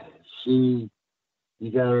mean, you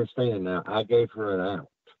got to understand now, I gave her an out.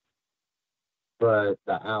 But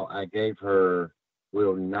the out I gave her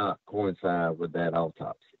will not coincide with that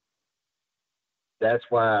autopsy. That's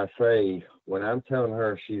why I say, when I'm telling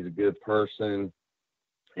her she's a good person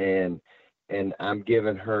and I'm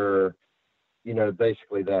giving her,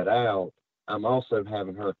 basically that out, I'm also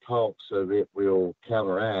having her talk so that it will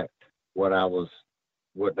counteract what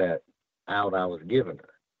that out I was giving her.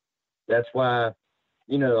 That's why,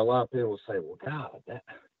 a lot of people say, well, God,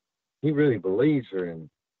 he really believes her and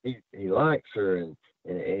he likes her and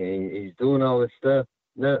and he's doing all this stuff.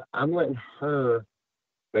 No, I'm letting her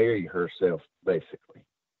bury herself, basically.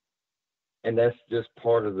 And that's just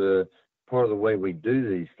part of the way we do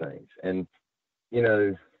these things. And, you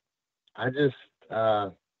know, I just,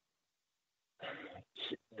 the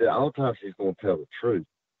autopsy is going to tell the truth.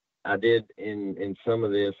 I did in some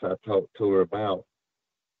of this, I talked to her about,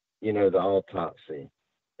 you know, the autopsy.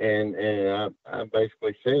 And I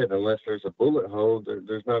basically said, unless there's a bullet hole,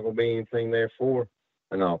 there's not going to be anything there for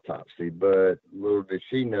an autopsy. But little did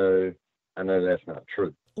she know, I know that's not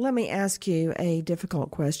true. Let me ask you a difficult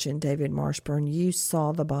question, David Marshburn. You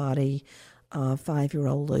saw the body of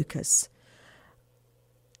 5-year-old Lucas.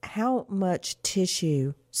 How much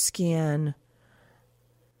tissue, skin,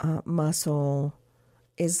 muscle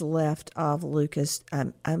is left of Lucas?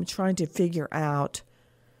 I'm trying to figure out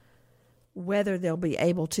whether they'll be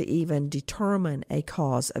able to even determine a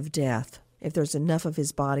cause of death, if there's enough of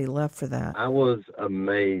his body left for that. I was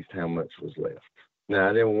amazed how much was left. Now,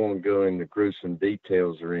 I didn't want to go into gruesome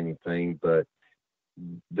details or anything, but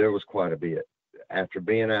there was quite a bit after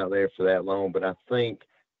being out there for that long. But I think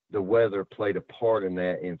the weather played a part in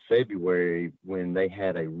that in February when they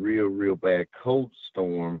had a real bad cold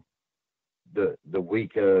storm the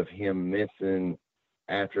week of him missing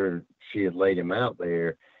after she had laid him out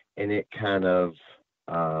there, and it kind of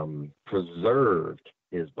preserved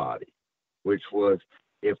his body, which was,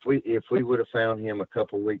 if we would have found him a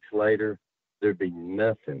couple weeks later, there'd be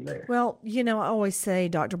nothing there. Well, you know, I always say,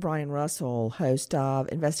 Dr. Brian Russell, host of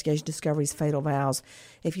Investigation Discovery's Fatal Vows,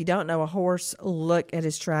 if you don't know a horse, look at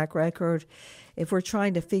his track record. If we're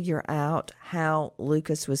trying to figure out how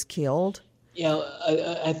Lucas was killed. Yeah,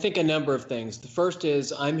 I think a number of things. The first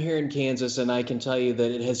is, I'm here in Kansas, and I can tell you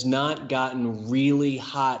that it has not gotten really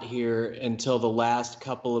hot here until the last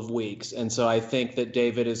couple of weeks. And so I think that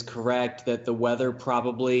David is correct that the weather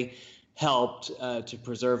probably helped to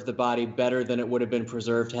preserve the body better than it would have been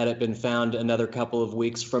preserved had it been found another couple of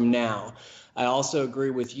weeks from now. I also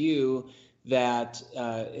agree with you that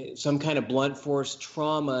some kind of blunt force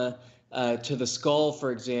trauma to the skull,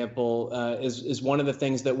 for example, is one of the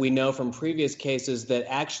things that we know from previous cases that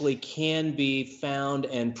actually can be found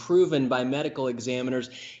and proven by medical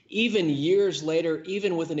examiners even years later,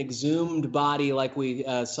 even with an exhumed body like we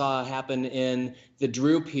saw happen in the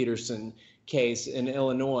Drew Peterson case in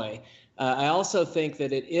Illinois. I also think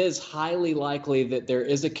that it is highly likely that there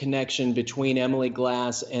is a connection between Emily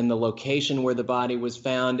Glass and the location where the body was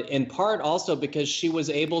found, in part also because she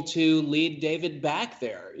was able to lead David back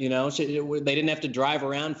there. You know, they didn't have to drive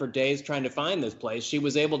around for days trying to find this place. She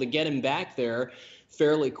was able to get him back there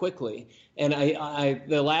fairly quickly. And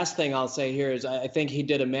the last thing I'll say here is I think he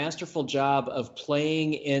did a masterful job of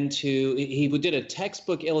playing into, he did a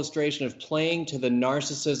textbook illustration of playing to the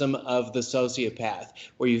narcissism of the sociopath,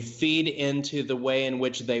 where you feed into the way in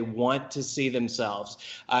which they want to see themselves.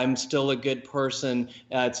 I'm still a good person.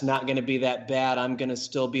 It's not going to be that bad. I'm going to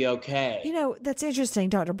still be okay. You know, that's interesting,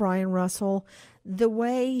 Dr. Brian Russell. The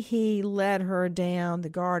way he led her down the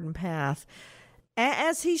garden path,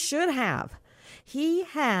 as he should have. He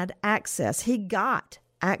had access. He got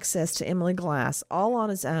access to Emily Glass all on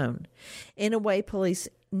his own in a way police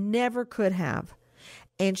never could have.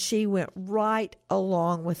 And she went right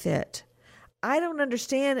along with it. I don't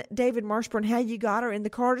understand, David Marshburn, how you got her in the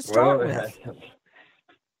car to start with.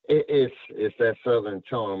 It's that Southern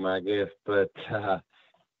charm, I guess. But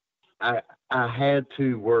I had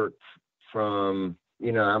to work from,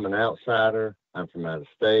 you know, I'm an outsider. I'm from out of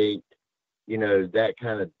state. You know, that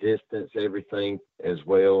kind of distance everything as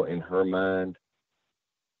well in her mind.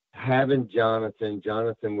 Having Jonathan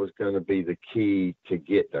was going to be the key to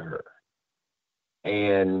get to her.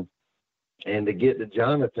 And to get to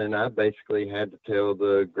Jonathan, I basically had to tell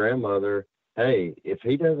the grandmother, hey, if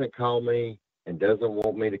he doesn't call me and doesn't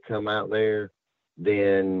want me to come out there,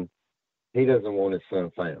 then he doesn't want his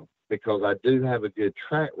son found. Because I do have a good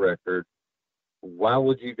track record. Why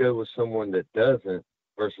would you go with someone that doesn't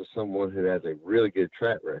versus someone who has a really good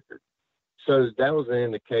track record? So that was an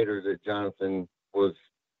indicator that Jonathan was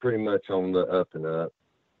pretty much on the up and up.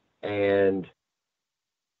 And,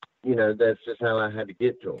 you know, that's just how I had to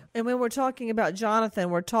get to him. And when we're talking about Jonathan,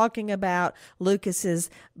 we're talking about Lucas's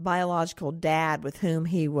biological dad with whom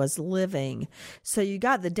he was living. So you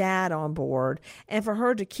got the dad on board. And for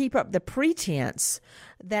her to keep up the pretense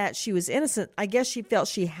that she was innocent, I guess she felt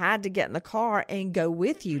she had to get in the car and go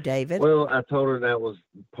with you, David. Well, I told her that was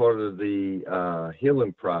part of the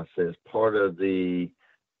healing process, part of the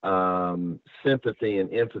sympathy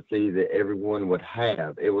and empathy that everyone would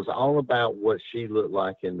have. It was all about what she looked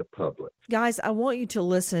like in the public. Guys, I want you to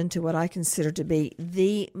listen to what I consider to be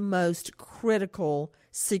the most critical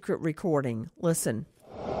secret recording. Listen.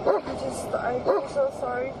 I'm so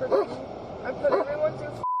sorry for them. I put everyone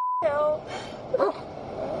through hell.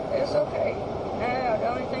 It's okay. Now, the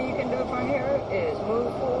only thing you can do from here is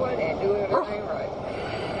move forward and do everything right.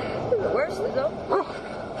 Where's the dog?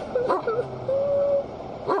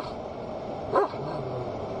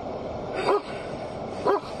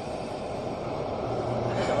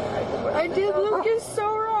 I did Lucas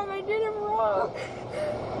so wrong. I did him wrong.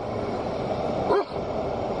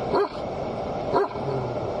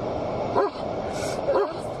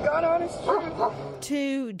 God honest truth.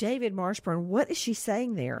 To David Marshburn, what is she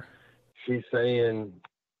saying there? She's saying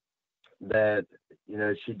that,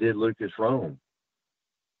 she did Lucas wrong.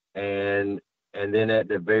 And then at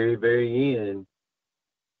the very, very end,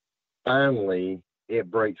 finally,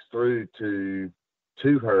 it breaks through to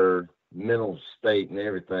her mental state and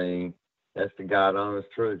everything. That's the God honest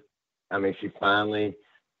truth. I mean, she finally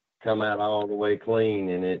come out all the way clean,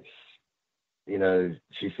 and it's,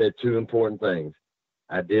 she said two important things.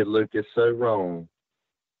 I did Lucas so wrong.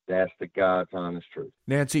 That's the God's honest truth.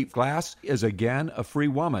 Nancy Glass is again a free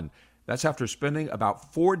woman. That's after spending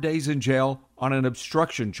about 4 days in jail on an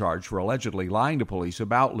obstruction charge for allegedly lying to police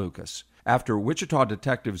about Lucas. After Wichita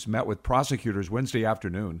detectives met with prosecutors Wednesday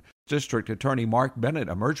afternoon, District Attorney Mark Bennett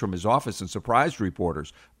emerged from his office and surprised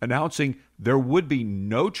reporters, announcing there would be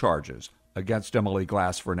no charges against Emily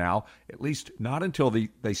Glass for now, at least not until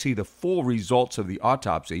they see the full results of the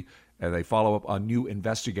autopsy and they follow up on new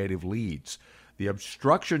investigative leads. The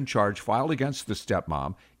obstruction charge filed against the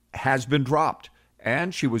stepmom has been dropped,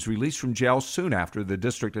 and she was released from jail soon after the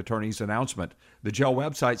district attorney's announcement. The jail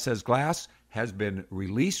website says Glass has been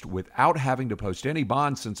released without having to post any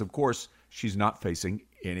bond since, of course, she's not facing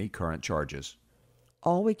any current charges.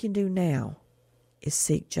 All we can do now is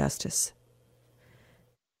seek justice.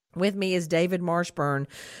 With me is David Marshburn,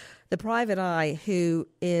 the private eye, who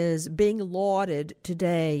is being lauded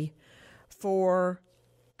today for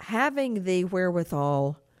having the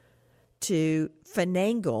wherewithal to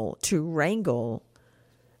wrangle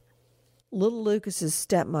little Lucas's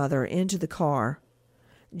stepmother into the car,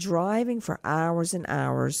 driving for hours and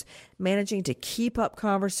hours, managing to keep up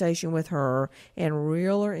conversation with her and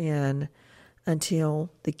reel her in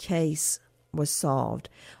until the case was solved.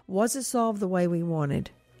 Was it solved the way we wanted?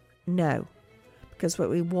 No, because what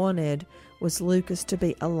we wanted was Lucas to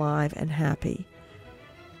be alive and happy.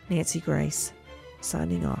 Nancy Grace,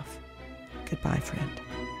 signing off. Goodbye, friend.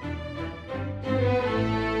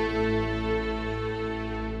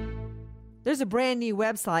 There's a brand new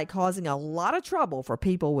website causing a lot of trouble for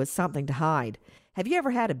people with something to hide. Have you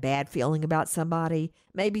ever had a bad feeling about somebody?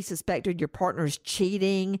 Maybe suspected your partner's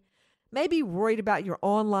cheating? Maybe worried about your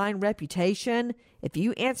online reputation? If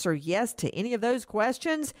you answer yes to any of those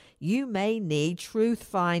questions, you may need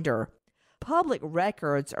Truthfinder. Public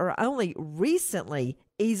records are only recently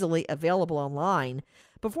easily available online.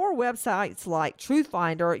 Before websites like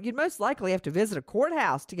Truthfinder, you'd most likely have to visit a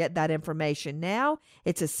courthouse to get that information. Now,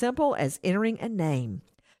 it's as simple as entering a name.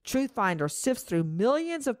 Truthfinder sifts through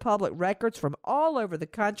millions of public records from all over the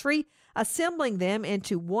country, assembling them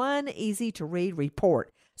into one easy-to-read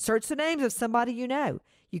report. Search the names of somebody you know.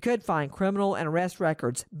 You could find criminal and arrest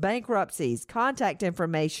records, bankruptcies, contact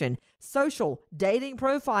information, social, dating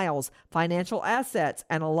profiles, financial assets,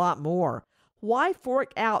 and a lot more. Why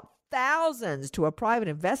fork out thousands to a private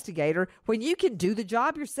investigator when you can do the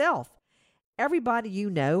job yourself? Everybody you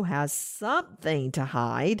know has something to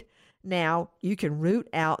hide. Now you can root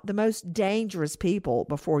out the most dangerous people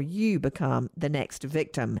before you become the next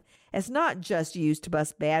victim. It's not just used to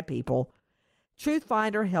bust bad people.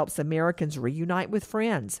 Truthfinder helps Americans reunite with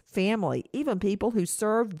friends, family, even people who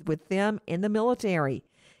served with them in the military.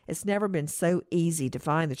 It's never been so easy to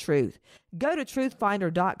find the truth. Go to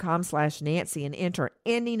truthfinder.com/Nancy and enter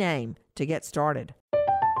any name to get started.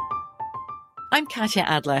 I'm Katya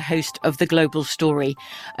Adler, host of The Global Story.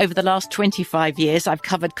 Over the last 25 years, I've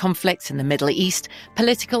covered conflicts in the Middle East,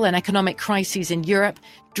 political and economic crises in Europe,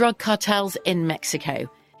 drug cartels in Mexico.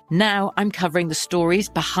 Now I'm covering the stories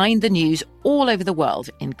behind the news all over the world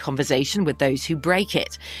in conversation with those who break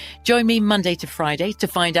it. Join me Monday to Friday to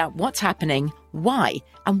find out what's happening, why,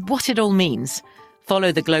 and what it all means.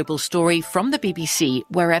 Follow The Global Story from the BBC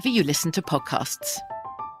wherever you listen to podcasts.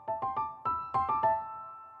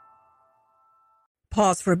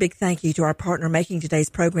 Pause for a big thank you to our partner making today's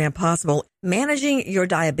program possible. Managing your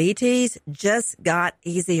diabetes just got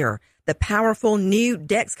easier. The powerful new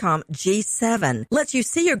Dexcom G7 lets you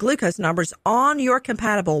see your glucose numbers on your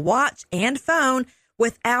compatible watch and phone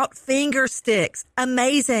without finger sticks.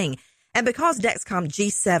 Amazing. And because Dexcom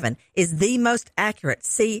G7 is the most accurate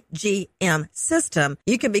CGM system,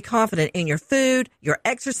 you can be confident in your food, your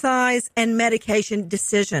exercise, and medication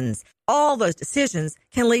decisions. All those decisions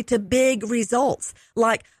can lead to big results,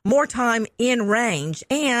 like more time in range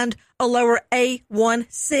and a lower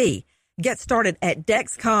A1C. Get started at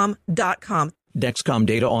Dexcom.com. Dexcom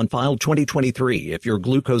data on file 2023. If your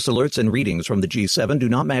glucose alerts and readings from the G7 do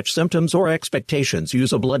not match symptoms or expectations,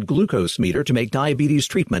 use a blood glucose meter to make diabetes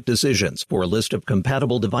treatment decisions. For a list of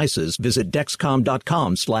compatible devices, visit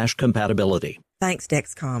Dexcom.com/compatibility. Thanks,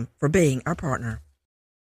 Dexcom, for being our partner.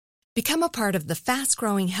 Become a part of the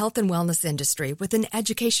fast-growing health and wellness industry with an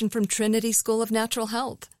education from Trinity School of Natural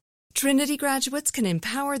Health. Trinity graduates can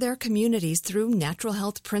empower their communities through natural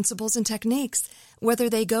health principles and techniques, whether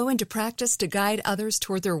they go into practice to guide others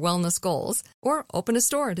toward their wellness goals or open a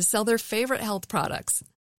store to sell their favorite health products.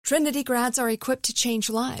 Trinity grads are equipped to change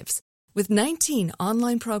lives with 19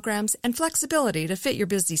 online programs and flexibility to fit your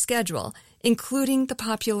busy schedule, including the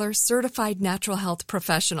popular Certified Natural Health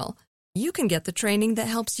Professional. You can get the training that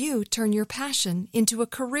helps you turn your passion into a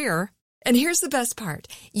career. And here's the best part.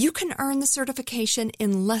 You can earn the certification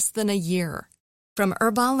in less than a year. From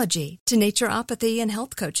herbology to naturopathy and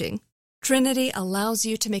health coaching, Trinity allows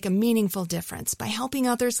you to make a meaningful difference by helping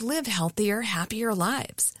others live healthier, happier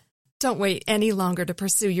lives. Don't wait any longer to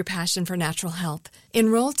pursue your passion for natural health.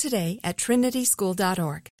 Enroll today at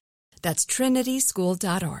trinityschool.org. That's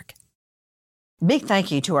trinityschool.org. Big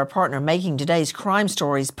thank you to our partner making today's crime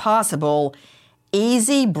stories possible,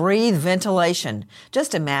 Easy Breathe Ventilation.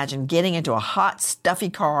 Just imagine getting into a hot, stuffy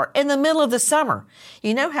car in the middle of the summer.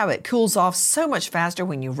 You know how it cools off so much faster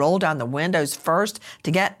when you roll down the windows first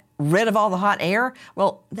to get rid of all the hot air?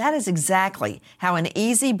 Well, that is exactly how an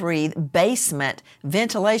Easy Breathe basement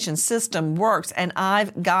ventilation system works, and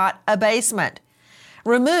I've got a basement.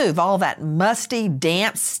 Remove all that musty,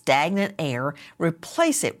 damp, stagnant air.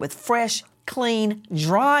 Replace it with fresh, clean,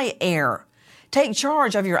 dry air. Take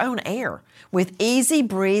charge of your own air with Easy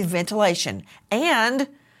Breathe Ventilation and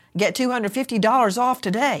get $250 off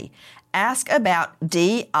today. Ask about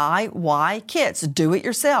DIY kits. Do it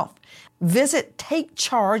yourself. Visit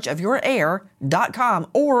TakeChargeOfYourAir.com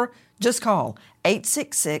or just call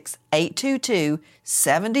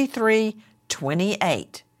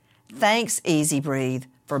 866-822-7328. Thanks, Easy Breathe,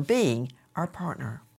 for being our partner.